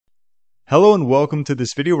Hello and welcome to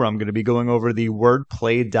this video where I'm going to be going over the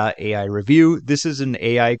Wordplay.ai review. This is an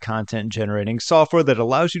AI content generating software that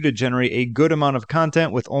allows you to generate a good amount of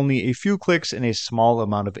content with only a few clicks and a small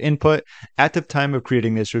amount of input. At the time of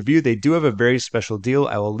creating this review, they do have a very special deal.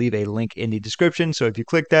 I will leave a link in the description, so if you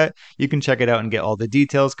click that, you can check it out and get all the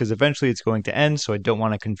details because eventually it's going to end, so I don't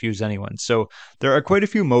want to confuse anyone. So there are quite a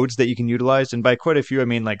few modes that you can utilize, and by quite a few I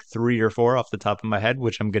mean like 3 or 4 off the top of my head,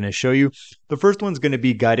 which I'm going to show you. The first one's going to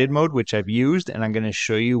be guided mode, which I've used, and I'm going to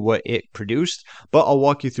show you what it produced, but I'll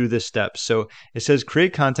walk you through this step. So it says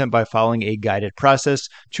create content by following a guided process,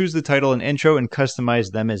 choose the title and intro, and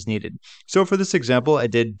customize them as needed. So for this example, I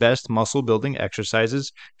did best muscle building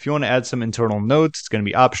exercises. If you want to add some internal notes, it's going to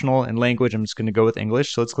be optional. In language, I'm just going to go with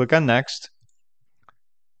English. So let's click on next.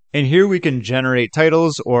 And here we can generate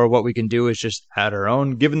titles, or what we can do is just add our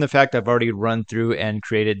own. Given the fact I've already run through and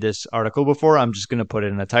created this article before, I'm just going to put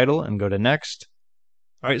in a title and go to next.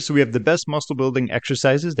 All right, so we have the best muscle building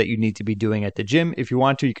exercises that you need to be doing at the gym. If you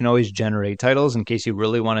want to, you can always generate titles in case you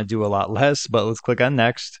really want to do a lot less, but let's click on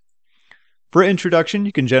next. For introduction,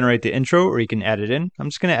 you can generate the intro or you can add it in. I'm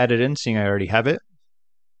just going to add it in, seeing I already have it.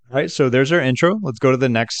 All right, so there's our intro. Let's go to the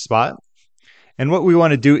next spot. And what we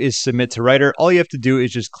want to do is submit to writer. All you have to do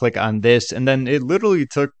is just click on this, and then it literally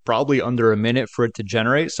took probably under a minute for it to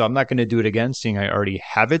generate. So I'm not going to do it again, seeing I already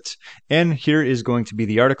have it. And here is going to be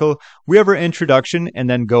the article. We have our introduction, and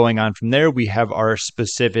then going on from there, we have our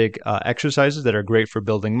specific exercises that are great for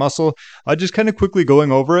building muscle. Just kind of quickly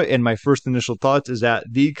going over it, and my first initial thoughts is that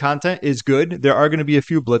the content is good. There are going to be a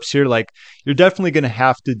few blips here, like you're definitely going to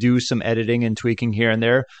have to do some editing and tweaking here and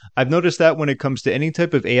there. I've noticed that when it comes to any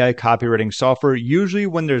type of AI copywriting software, usually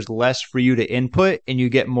when there's less for you to input and you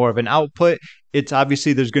get more of an output, it's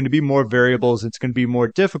obviously there's going to be more variables. It's going to be more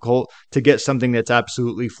difficult to get something that's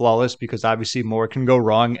absolutely flawless because obviously more can go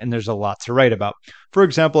wrong and there's a lot to write about. For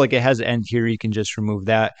example, like it has an end here, you can just remove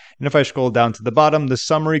that. And if I scroll down to the bottom, the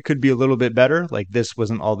summary could be a little bit better. Like this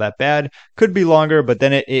wasn't all that bad, could be longer, but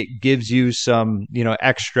then it gives you some,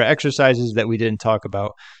 extra exercises that we didn't talk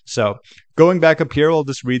about. So going back up here, I'll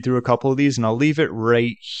just read through a couple of these and I'll leave it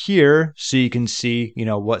right here so you can see,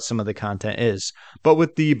 what some of the content is. But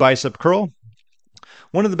with the bicep curl,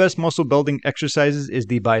 one of the best muscle building exercises is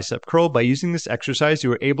the bicep curl. By using this exercise,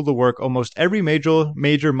 you are able to work almost every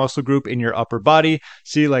major muscle group in your upper body.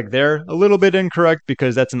 See, like there, a little bit incorrect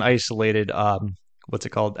because that's an isolated,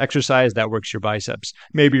 exercise that works your biceps.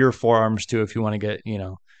 Maybe your forearms too, if you want to get,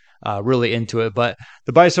 really into it. But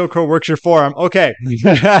the bicep curl works your forearm. Okay.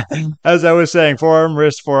 As I was saying, forearm,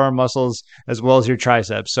 wrist, forearm muscles, as well as your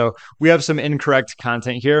triceps. So we have some incorrect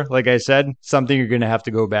content here. Like I said, something you're going to have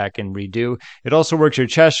to go back and redo. It also works your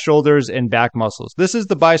chest, shoulders, and back muscles. This is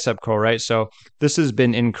the bicep curl, right? So this has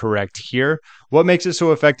been incorrect here. What makes it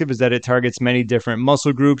so effective is that it targets many different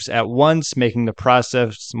muscle groups at once, making the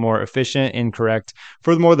process more efficient. Incorrect.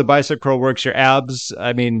 Furthermore, the bicep curl works your abs.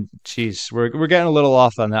 I mean, geez, we're getting a little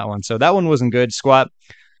off on that one. So that one wasn't good. Squat.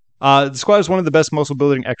 The squat is one of the best muscle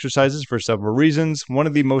building exercises for several reasons. One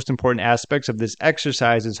of the most important aspects of this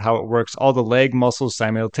exercise is how it works all the leg muscles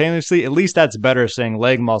simultaneously. At least that's better saying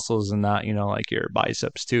leg muscles and not, like your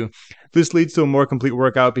biceps too. This leads to a more complete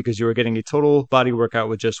workout because you are getting a total body workout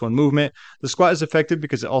with just one movement. The squat is effective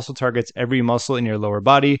because it also targets every muscle in your lower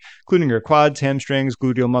body, including your quads, hamstrings,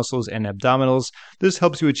 gluteal muscles, and abdominals. This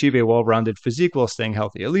helps you achieve a well-rounded physique while staying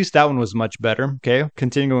healthy. At least that one was much better. Okay,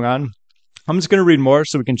 continuing on. I'm just going to read more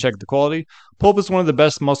so we can check the quality. Pull-up is one of the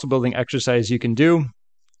best muscle building exercises you can do.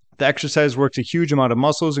 The exercise works a huge amount of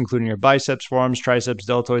muscles, including your biceps, forearms, triceps,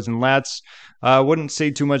 deltoids, and lats. I wouldn't say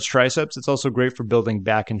too much triceps. It's also great for building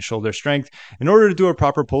back and shoulder strength. In order to do a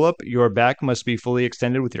proper pull-up, your back must be fully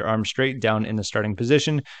extended with your arms straight down in the starting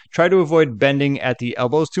position. Try to avoid bending at the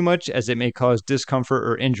elbows too much as it may cause discomfort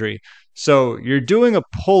or injury. So you're doing a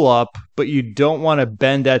pull-up, but you don't want to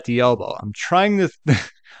bend at the elbow. I'm trying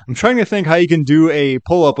to think how you can do a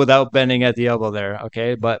pull-up without bending at the elbow there,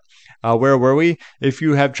 okay? But where were we? If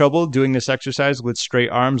you have trouble doing this exercise with straight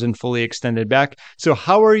arms and fully extended back, so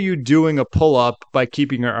how are you doing a pull-up by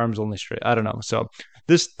keeping your arms only straight? I don't know. So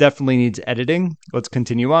this definitely needs editing. Let's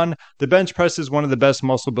continue on. The bench press is one of the best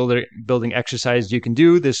muscle building exercises you can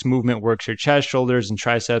do. This movement works your chest, shoulders, and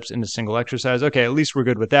triceps in a single exercise. Okay, at least we're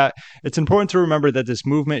good with that. It's important to remember that this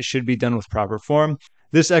movement should be done with proper form.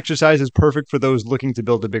 This exercise is perfect for those looking to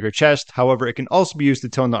build a bigger chest. However, it can also be used to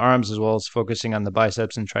tone the arms as well as focusing on the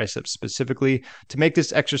biceps and triceps specifically. To make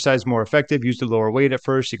this exercise more effective, use the lower weight at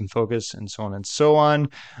first. You can focus and so on and so on.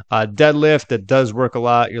 Deadlift, that does work a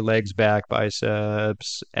lot. Your legs, back,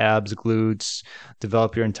 biceps, abs, glutes,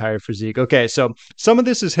 develop your entire physique. Okay, so some of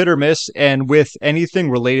this is hit or miss. And with anything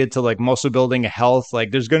related to like muscle building, health,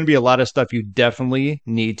 like there's going to be a lot of stuff you definitely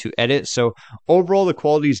need to edit. So overall, the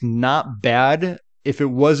quality is not bad if it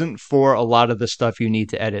wasn't for a lot of the stuff you need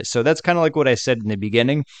to edit. So that's kind of like what I said in the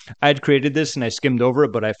beginning. I had created this and I skimmed over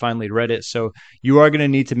it, but I finally read it. So you are going to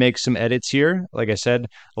need to make some edits here. Like I said,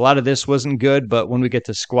 a lot of this wasn't good, but when we get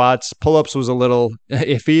to squats, pull-ups was a little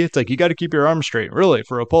iffy. It's like you got to keep your arms straight, really,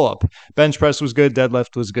 for a pull-up. Bench press was good,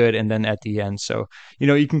 deadlift was good, and then at the end. So,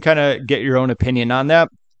 you can kind of get your own opinion on that.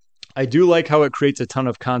 I do like how it creates a ton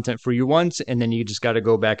of content for you once, and then you just got to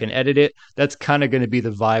go back and edit it. That's kind of going to be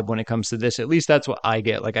the vibe when it comes to this. At least that's what I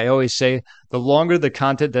get. Like I always say, the longer the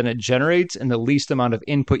content that it generates and the least amount of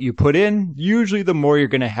input you put in, usually the more you're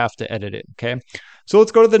going to have to edit it. Okay. So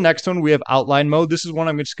let's go to the next one. We have outline mode. This is one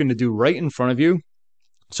I'm just going to do right in front of you.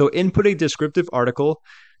 So input a descriptive article,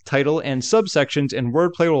 title, and subsections, and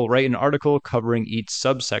Wordplay will write an article covering each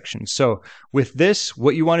subsection. So with this,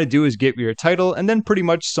 what you want to do is get your title and then pretty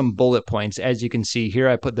much some bullet points. As you can see here,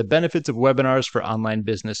 I put the benefits of webinars for online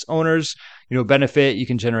business owners. Benefit, you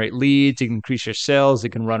can generate leads, you can increase your sales, you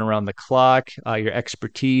can run around the clock, your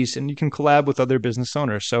expertise, and you can collab with other business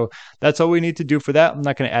owners. So that's all we need to do for that. I'm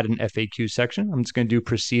not going to add an FAQ section. I'm just going to do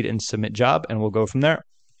proceed and submit job, and we'll go from there.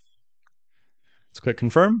 Let's click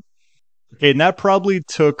confirm. Okay, and that probably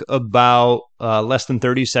took about less than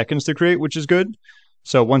 30 seconds to create, which is good.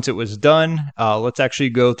 So once it was done, let's actually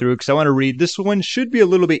go through because I want to read. This one should be a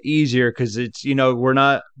little bit easier because it's, we're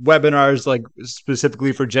not webinars like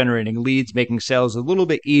specifically for generating leads, making sales a little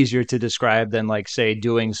bit easier to describe than like, say,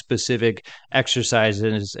 doing specific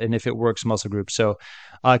exercises and if it works muscle groups. So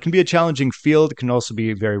it can be a challenging field. It can also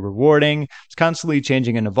be very rewarding. It's constantly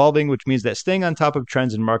changing and evolving, which means that staying on top of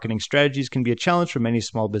trends and marketing strategies can be a challenge for many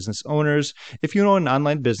small business owners. If you own an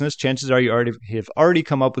online business, chances are you have already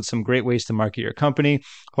come up with some great ways to market your company.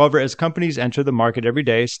 However, as companies enter the market every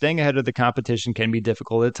day, staying ahead of the competition can be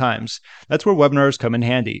difficult at times. That's where webinars come in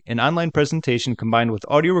handy. An online presentation combined with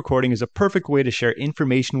audio recording is a perfect way to share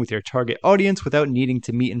information with your target audience without needing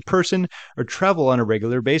to meet in person or travel on a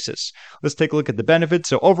regular basis. Let's take a look at the benefits.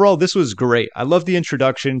 So overall, this was great. I love the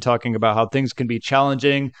introduction talking about how things can be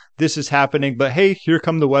challenging. This is happening, but hey, here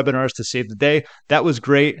come the webinars to save the day. That was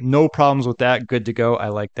great. No problems with that. Good to go. I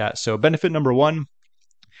like that. So benefit number one,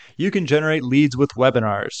 you can generate leads with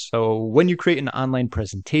webinars. So when you create an online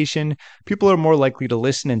presentation, people are more likely to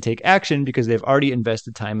listen and take action because they've already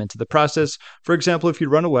invested time into the process. For example, if you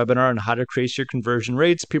run a webinar on how to increase your conversion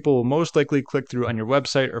rates, people will most likely click through on your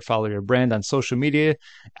website or follow your brand on social media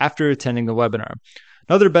after attending the webinar.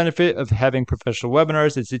 Another benefit of having professional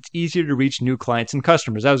webinars is it's easier to reach new clients and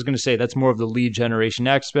customers. I was going to say that's more of the lead generation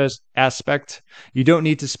aspect. You don't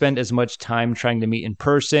need to spend as much time trying to meet in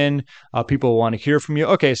person. People want to hear from you.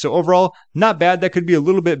 Okay, so overall, not bad. That could be a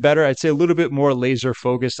little bit better. I'd say a little bit more laser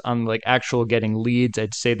focused on like actual getting leads.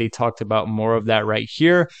 I'd say they talked about more of that right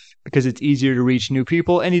here because it's easier to reach new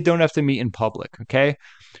people and you don't have to meet in public. Okay.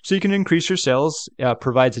 So you can increase your sales,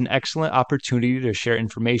 provides an excellent opportunity to share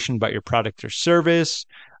information about your product or service.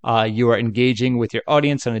 You are engaging with your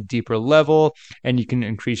audience on a deeper level and you can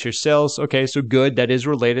increase your sales. Okay, so good. That is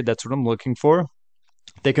related. That's what I'm looking for.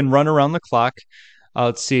 They can run around the clock.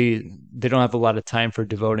 Let's see, they don't have a lot of time for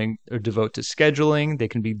devote to scheduling. They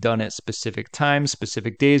can be done at specific times,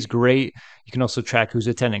 specific days. Great. You can also track who's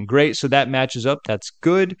attending. Great. So that matches up. That's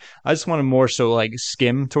good. I just want to more so like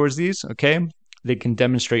skim towards these. Okay. They can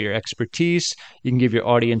demonstrate your expertise. You can give your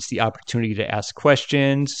audience the opportunity to ask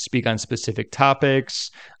questions, speak on specific topics,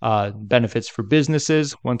 benefits for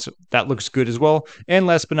businesses. Once that looks good as well. And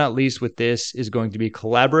last but not least with this is going to be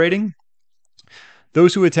collaborating.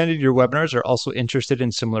 Those who attended your webinars are also interested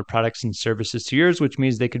in similar products and services to yours, which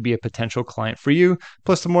means they could be a potential client for you.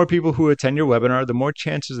 Plus, the more people who attend your webinar, the more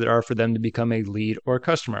chances there are for them to become a lead or a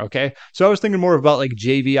customer, okay? So I was thinking more about like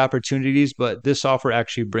JV opportunities, but this software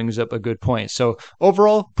actually brings up a good point. So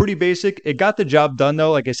overall, pretty basic. It got the job done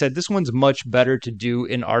though. Like I said, this one's much better to do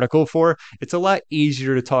an article for. It's a lot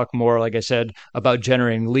easier to talk more, like I said, about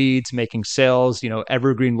generating leads, making sales,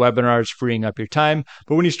 evergreen webinars, freeing up your time.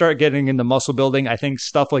 But when you start getting into muscle building, I think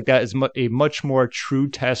stuff like that is a much more true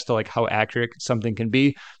test to like how accurate something can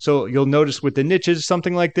be. So you'll notice with the niches,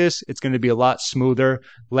 something like this, it's going to be a lot smoother,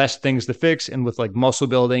 less things to fix. And with like muscle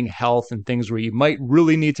building, health, and things where you might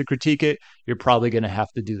really need to critique it, you're probably going to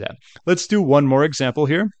have to do that. Let's do one more example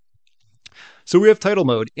here. So we have title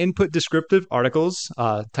mode, input descriptive articles,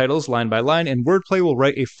 titles line by line, and Wordplay will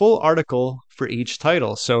write a full article for each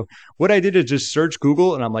title. So what I did is just search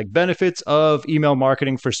Google and I'm like, benefits of email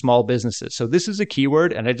marketing for small businesses. So this is a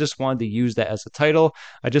keyword and I just wanted to use that as a title.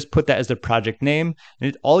 I just put that as the project name.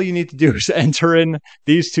 And all you need to do is enter in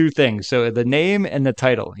these two things. So the name and the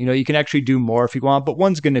title. You can actually do more if you want, but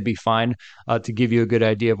one's going to be fine to give you a good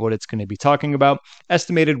idea of what it's going to be talking about.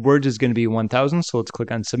 Estimated words is going to be 1,000. So let's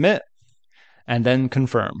click on submit and then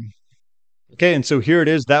confirm. Okay, and so here it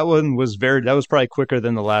is. That was probably quicker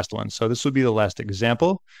than the last one. So this would be the last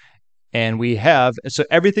example. And so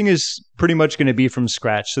everything is pretty much going to be from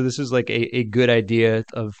scratch. So this is like a good idea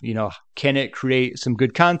of, can it create some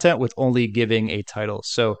good content with only giving a title?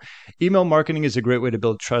 So email marketing is a great way to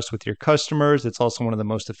build trust with your customers. It's also one of the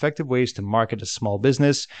most effective ways to market a small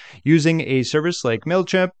business using a service like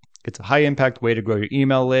MailChimp. It's a high impact way to grow your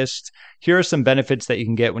email list. Here are some benefits that you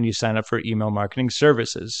can get when you sign up for email marketing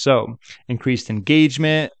services. So increased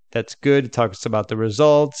engagement. That's good. It talks about the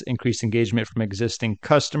results, increased engagement from existing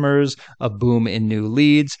customers, a boom in new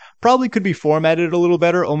leads. Probably could be formatted a little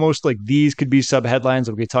better. Almost like these could be subheadlines.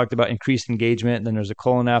 Like we talked about increased engagement, and then there's a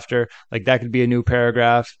colon after. Like that could be a new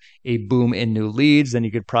paragraph, a boom in new leads. Then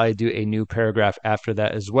you could probably do a new paragraph after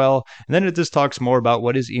that as well. And then it just talks more about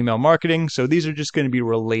what is email marketing. So these are just going to be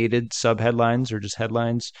related subheadlines or just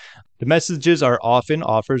headlines. The messages are often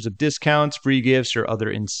offers of discounts, free gifts, or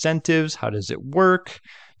other incentives. How does it work?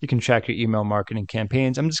 You can track your email marketing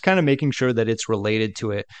campaigns. I'm just kind of making sure that it's related to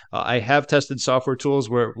it. I have tested software tools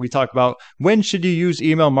where we talk about when should you use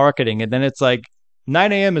email marketing, and then it's like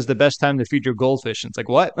 9 a.m. is the best time to feed your goldfish. And it's like,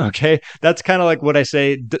 what? Okay. That's kind of like what I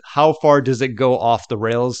say. How far does it go off the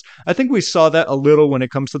rails? I think we saw that a little when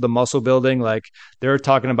it comes to the muscle building. Like they're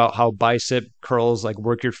talking about how bicep curls like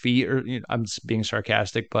work your feet, or I'm just being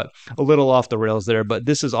sarcastic, but a little off the rails there. But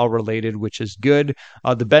this is all related, which is good.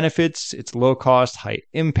 The benefits, it's low cost, high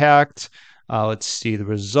impact. Let's see the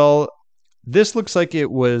result. This looks like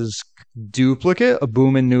it was duplicate, a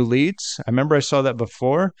boom in new leads. I remember I saw that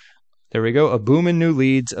before. There we go. A boom in new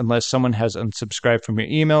leads unless someone has unsubscribed from your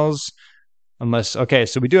emails. Okay,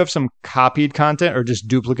 so we do have some copied content or just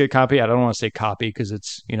duplicate copy. I don't want to say copy because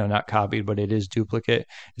it's, not copied, but it is duplicate.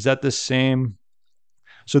 Is that the same?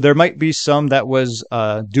 So there might be some that was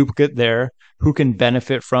duplicate there. Who can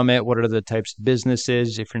benefit from it? What are the types of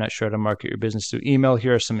businesses? If you're not sure how to market your business through email,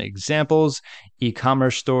 here are some examples: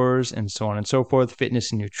 e-commerce stores and so on and so forth,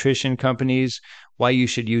 fitness and nutrition companies, why you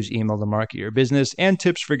should use email to market your business, and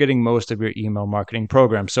tips for getting most of your email marketing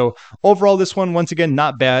program. So overall, this one, once again,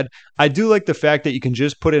 not bad. I do like the fact that you can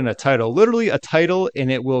just put in a title, literally a title,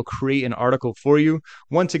 and it will create an article for you.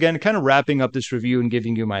 Once again, kind of wrapping up this review and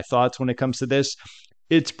giving you my thoughts when it comes to this.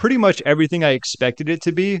 It's pretty much everything I expected it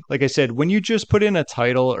to be. Like I said, when you just put in a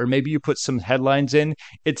title or maybe you put some headlines in,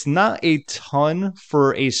 it's not a ton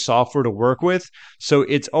for a software to work with. So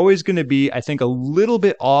it's always going to be, I think, a little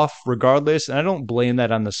bit off regardless. And I don't blame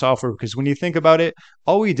that on the software because when you think about it,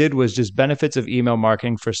 all we did was just benefits of email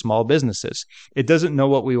marketing for small businesses. It doesn't know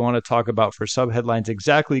what we want to talk about for subheadlines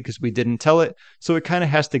exactly because we didn't tell it. So it kind of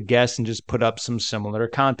has to guess and just put up some similar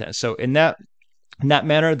content. So in that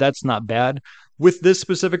manner, that's not bad. With this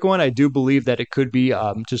specific one, I do believe that it could be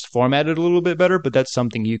just formatted a little bit better, but that's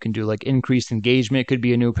something you can do. Like increased engagement could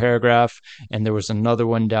be a new paragraph. And there was another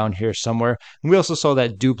one down here somewhere. And we also saw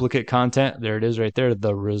that duplicate content. There it is right there.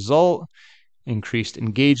 The result, increased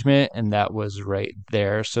engagement, and that was right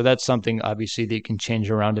there. So that's something obviously that you can change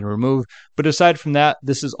around and remove. But aside from that,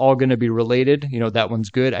 this is all going to be related. That one's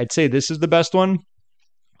good. I'd say this is the best one.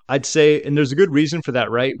 I'd say, and there's a good reason for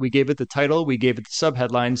that, right? We gave it the title, we gave it the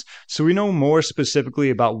subheadlines, so we know more specifically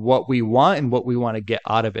about what we want and what we want to get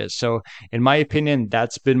out of it. So in my opinion,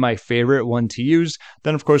 that's been my favorite one to use.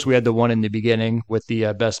 Then of course we had the one in the beginning with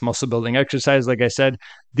the best muscle building exercise. Like I said,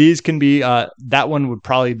 these can be, that one would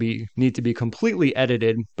probably need to be completely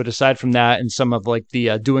edited. But aside from that, and some of like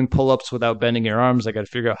the doing pull-ups without bending your arms, I got to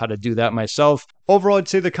figure out how to do that myself. Overall, I'd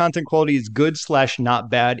say the content quality is good/not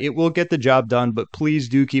bad. It will get the job done, but please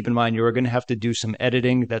do keep in mind you're going to have to do some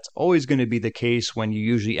editing. That's always going to be the case when you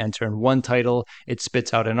usually enter in one title, it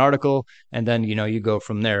spits out an article, and then, you go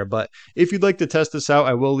from there. But if you'd like to test this out,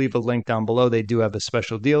 I will leave a link down below. They do have a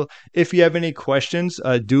special deal. If you have any questions,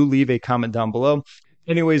 do leave a comment down below.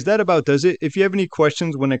 Anyways, that about does it. If you have any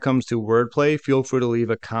questions when it comes to wordplay, feel free to leave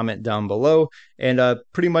a comment down below. And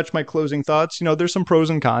pretty much my closing thoughts, there's some pros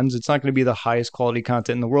and cons. It's not going to be the highest quality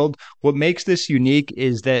content in the world. What makes this unique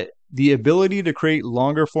is that the ability to create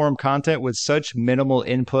longer form content with such minimal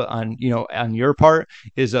input on your part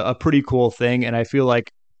is a pretty cool thing. And I feel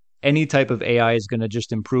like Any type of AI is going to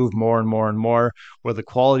just improve more and more and more, where the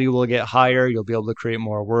quality will get higher. You'll be able to create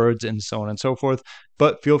more words and so on and so forth.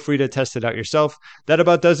 But feel free to test it out yourself. That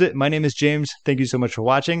about does it. My name is James. Thank you so much for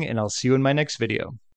watching, and I'll see you in my next video.